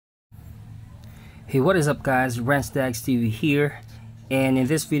Hey, what is up guys, Renstags TV here, and in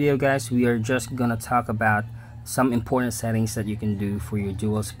this video guys we are just gonna talk about some important settings that you can do for your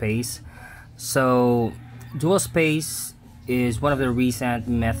dual space. So dual space is one of the recent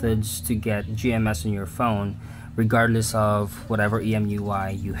methods to get GMS on your phone regardless of whatever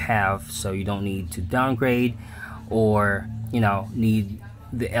EMUI you have, so you don't need to downgrade or need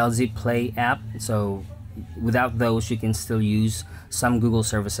the LZ Play app. So without those you can still use some Google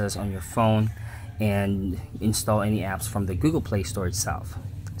services on your phone and install any apps from the Google Play Store itself.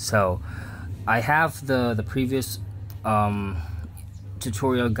 So I have the previous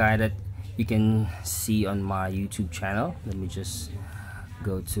tutorial guide that you can see on my YouTube channel. Let me just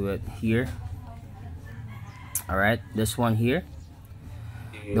go to it here. Alright, this one here,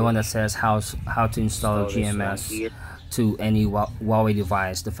 the one that says how to install GMS to any Huawei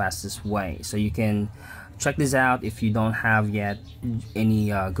device the fastest way. So you can check this out if you don't have yet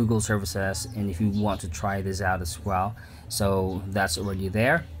any Google services, and if you want to try this out as well. So that's already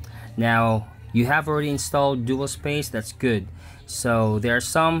there. Now you have already installed dual space, that's good. So there are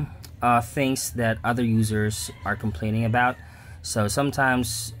some things that other users are complaining about. So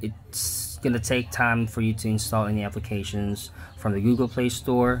sometimes it's gonna take time for you to install any applications from the Google Play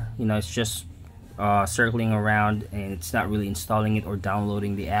Store. It's just circling around and it's not really installing it or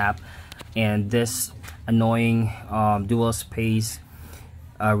downloading the app. And this annoying dual space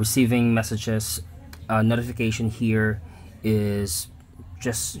receiving messages notification here is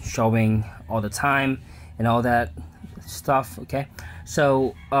just showing all the time and all that stuff. Okay,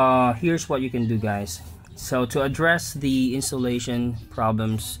 so here's what you can do guys. So to address the installation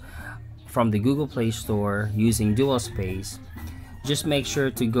problems from the Google Play Store using dual space, just make sure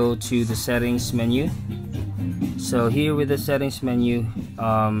to go to the settings menu. So here with the settings menu,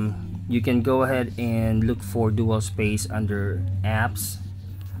 you can go ahead and look for dual space under apps.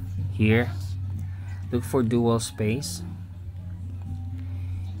 Here, look for dual space,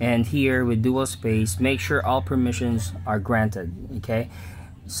 and here with dual space, make sure all permissions are granted. Okay,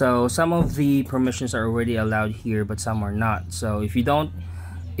 so some of the permissions are already allowed here, but some are not. So if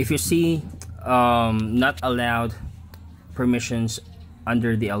you see not allowed permissions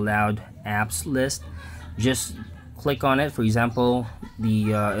under the allowed apps list, just click on it. For example, the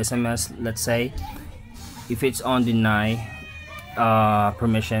SMS, let's say, if it's on deny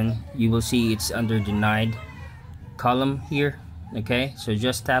permission, you will see it's under denied column here. Okay, so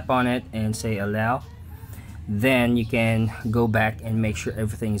just tap on it and say allow. Then you can go back and make sure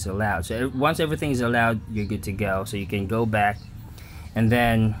everything is allowed. So once everything is allowed, you're good to go. So you can go back, and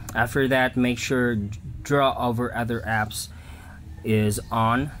then after that, make sure draw over other apps is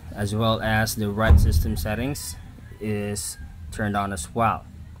on, as well as the write system settings is turned on as well.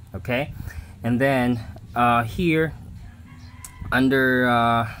 Okay, and then here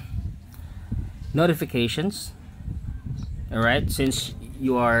under notifications, all right, since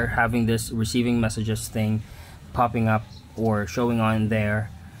you are having this receiving messages thing popping up or showing on there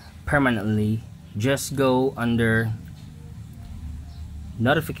permanently, just go under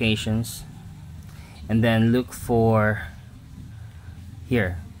notifications and then look for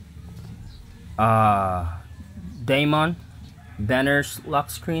here daemon banners lock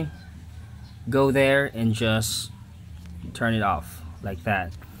screen. Go there and just turn it off like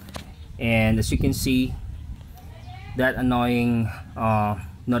that, and as you can see, that annoying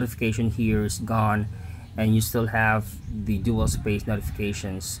notification here is gone, and you still have the dual space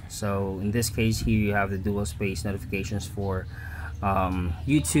notifications. So in this case here, you have the dual space notifications for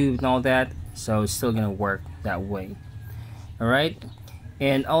YouTube and all that, so it's still gonna work that way. All right,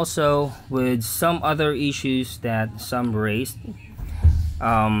 and also with some other issues that some raised,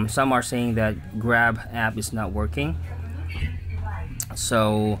 some are saying that Grab app is not working.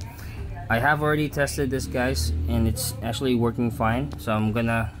 So I have already tested this guys, and it's actually working fine. So I'm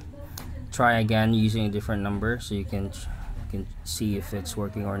gonna try again using a different number so you can see if it's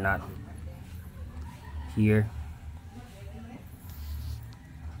working or not here.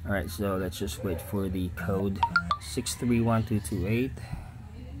 Alright, so let's just wait for the code 631228.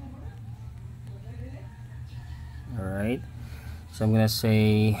 Alright, so I'm gonna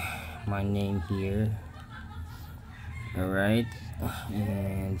say my name here. Alright,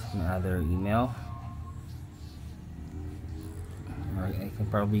 and my other email. Alright, I can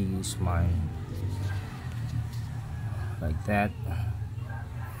probably use mine like that.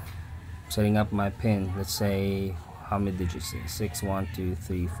 Setting up my pin, let's say, how many digits is it? 6, 1, 2,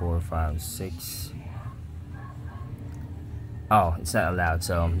 3, 4, 5, 6. Oh, it's not allowed,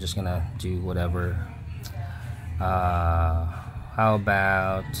 so I'm just gonna do whatever. How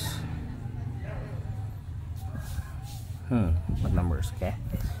about what numbers? Okay,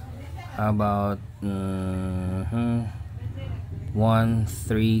 How about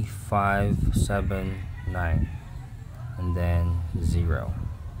 13579 and then 0.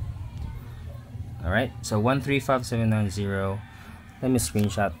 Alright, so 1357990. Let me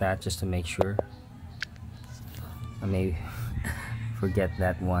screenshot that just to make sure. I may forget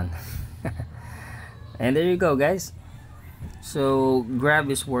that one. And there you go, guys. So Grab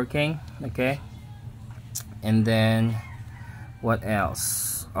is working, okay. And then what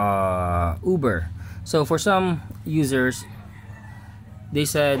else? Uber. So for some users, they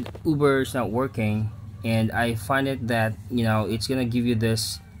said Uber is not working, and I find it that, you know, it's gonna give you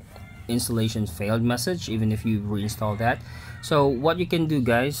this installation failed message even if you reinstall that. So what you can do,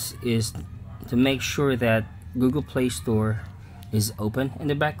 guys, is to make sure that Google Play Store is open in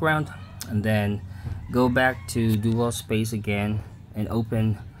the background, and then go back to Dual Space again and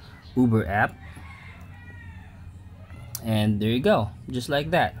open Uber app, and there you go, just like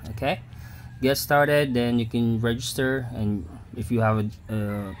that. Okay, get started, then you can register, and if you have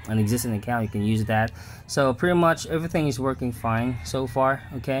an existing account, you can use that. So pretty much everything is working fine so far.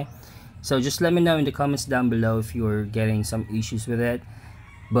 Okay, so just let me know in the comments down below if you're getting some issues with it.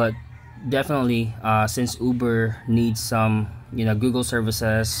 But definitely, since Uber needs some, you know, Google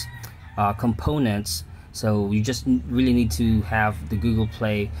services components, so you just really need to have the Google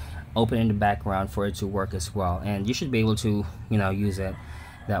Play open in the background for it to work as well, and you should be able to, you know, use it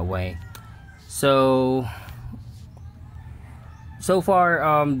that way. So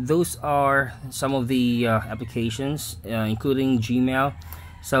far, those are some of the applications, including Gmail.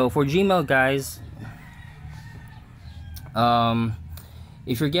 So for Gmail, guys,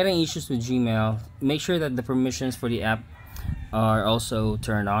 if you're getting issues with Gmail, make sure that the permissions for the app are also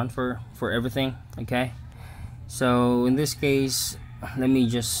turned on for everything. Okay, so in this case, let me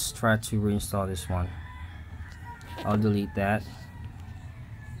just try to reinstall this one. I'll delete that,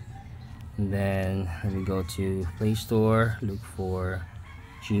 and then let me go to Play Store, look for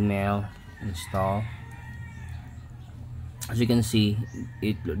Gmail, install. As you can see,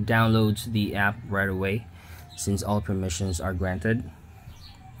 it downloads the app right away since all permissions are granted.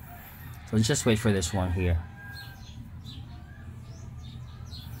 So just wait for this one here.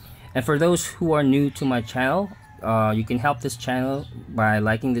 And for those who are new to my channel, you can help this channel by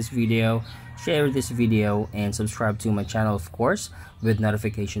liking this video, share this video, and subscribe to my channel, of course, with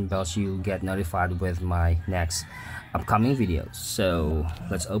notification bells. You get notified with my next upcoming videos. So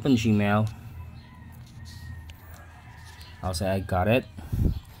let's open Gmail. I'll say I got it.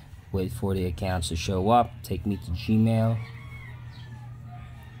 Wait for the accounts to show up. Take me to Gmail.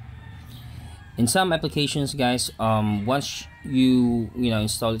 In some applications, guys, once you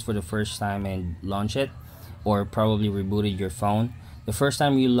install it for the first time and launch it, or probably rebooted your phone, the first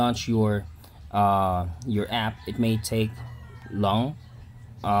time you launch your app, it may take long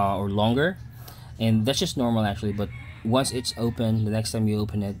or longer, and that's just normal actually. But once it's open, the next time you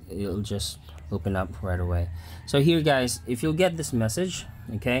open it, it'll just open up right away. So here, guys, if you'll get this message,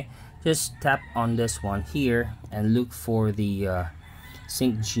 okay, just tap on this one here and look for the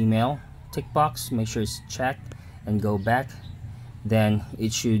sync Gmail tick box. Make sure it's checked and go back. Then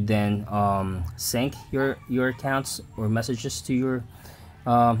it should then sync your accounts or messages to your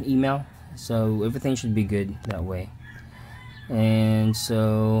email. So everything should be good that way. And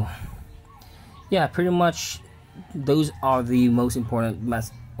so yeah, pretty much those are the most important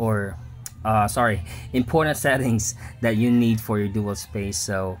important settings that you need for your dual space.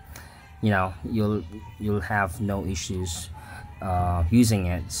 So you'll have no issues using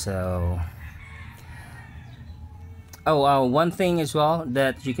it. So one thing as well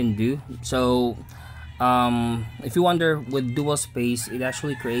that you can do, so if you wonder, with dual space, it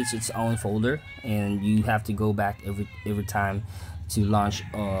actually creates its own folder, and you have to go back every time to launch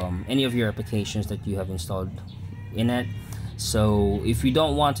any of your applications that you have installed in it. So if you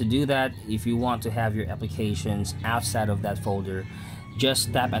don't want to do that, if you want to have your applications outside of that folder,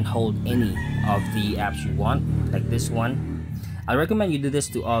 just tap and hold any of the apps you want, like this one. I recommend you do this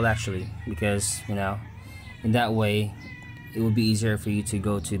to all actually, because in that way it will be easier for you to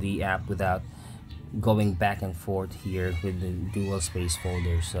go to the app without going back and forth here with the dual space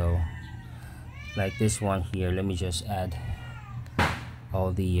folder. So like this one here, let me just add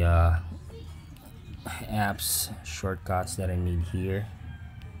all the apps shortcuts that I need here,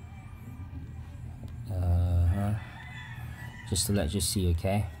 just to let you see.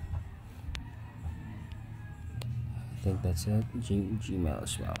 Okay, I think that's it. Gmail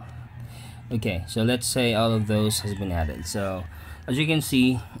as well. Okay, so let's say all of those has been added. So as you can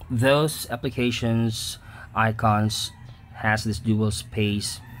see, those applications icons has this dual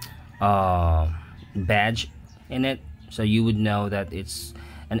space badge in it, so you would know that it's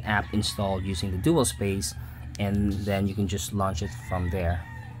an app installed using the dual space, and then you can just launch it from there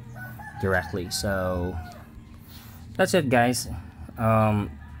directly. So that's it, guys.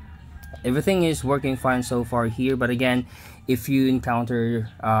 Everything is working fine so far here, but again, if you encounter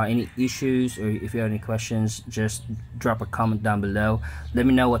any issues or if you have any questions, just drop a comment down below. Let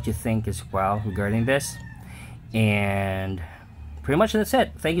me know what you think as well regarding this. And pretty much that's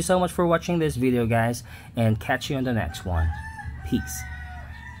it. Thank you so much for watching this video, guys, and catch you on the next one. Peace.